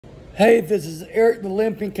Hey, this is Eric the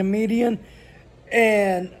Limping comedian,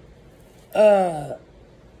 and I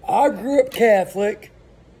grew up Catholic.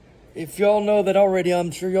 If y'all know that already, I'm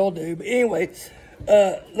sure y'all do. But anyway,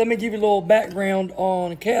 let me give you a little background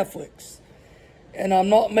on Catholics. And I'm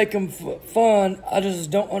not making fun, I just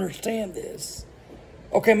don't understand this.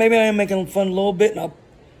 Okay, maybe I am making fun a little bit,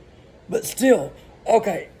 but still.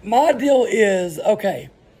 Okay, my deal is, okay,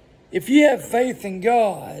 if you have faith in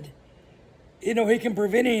God, you know, he can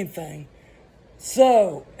prevent anything.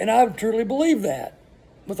 So, and I truly believe that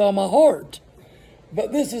with all my heart.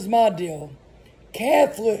 But this is my deal.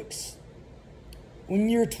 Catholics, when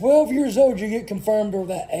you're 12 years old, you get confirmed of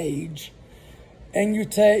that age. And you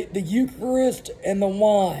take the Eucharist and the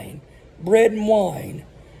wine, bread and wine.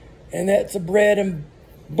 And that's the bread and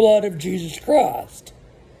blood of Jesus Christ.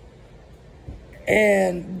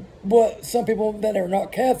 And what some people that are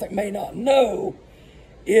not Catholic may not know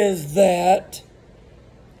is that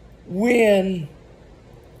when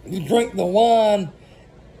you drink the wine,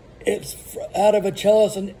 it's out of a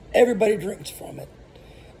chalice and everybody drinks from it.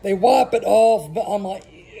 They wipe it off, but I'm like,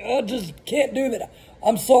 I just can't do that.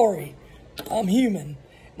 I'm sorry. I'm human.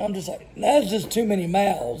 And I'm just like, that's just too many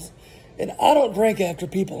mouths. And I don't drink after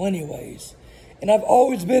people anyways. And I've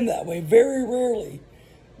always been that way. Very rarely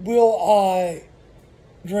will I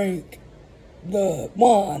drink the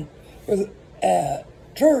wine at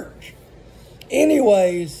church.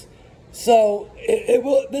 Anyways, so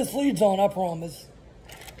this leads on, I promise.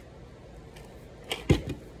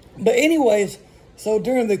 But anyways, so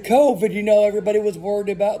during the COVID, you know, everybody was worried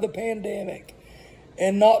about the pandemic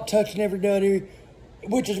and not touching everybody,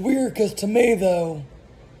 which is weird because to me, though,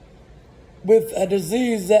 with a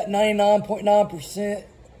disease that 99.9%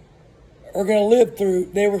 are going to live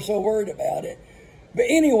through, they were so worried about it. But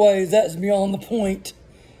anyways, that's beyond the point.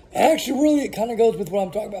 Actually, really, it kind of goes with what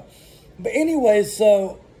I'm talking about. But anyways,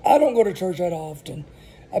 so I don't go to church that often.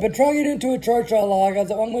 I've been trying to get into a church I like. I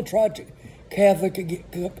thought, I'm going to try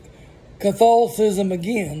Catholicism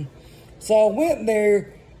again. So I went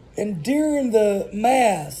there, and during the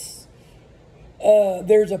Mass,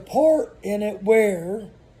 there's a part in it where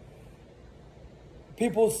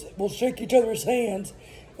people will shake each other's hands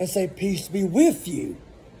and say, "Peace be with you."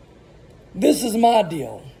 This is my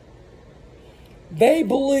deal. They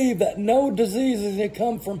believe that no diseases that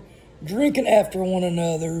come from drinking after one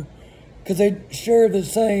another because they share the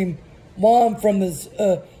same wine from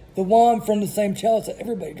the wine from the same chalice that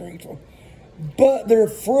everybody drinks from. But they're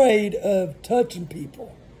afraid of touching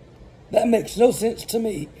people. That makes no sense to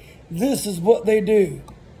me. This is what they do.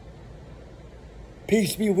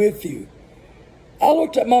 Peace be with you. I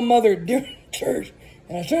looked at my mother during church,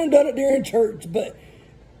 and I shouldn't have done it during church, but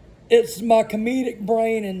it's my comedic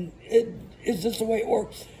brain, and it's just the way it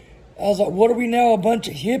works. I was like, what are we now, a bunch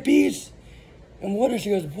of hippies? And she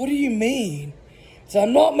goes, what do you mean? So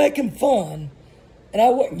I'm not making fun. And I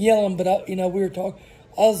wasn't yelling, but we were talking.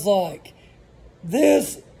 I was like,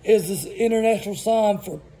 this is this international sign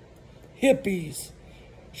for hippies.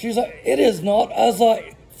 She's like, it is not. I was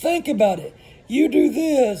like, think about it. You do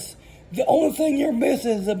this. The only thing you're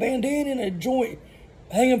missing is a bandana and a joint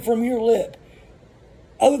hanging from your lip.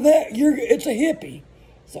 Other than that, it's a hippie.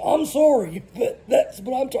 So I'm sorry, but that's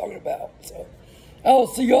what I'm talking about. So I'll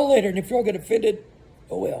see y'all later. And if y'all get offended,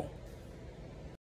 oh well.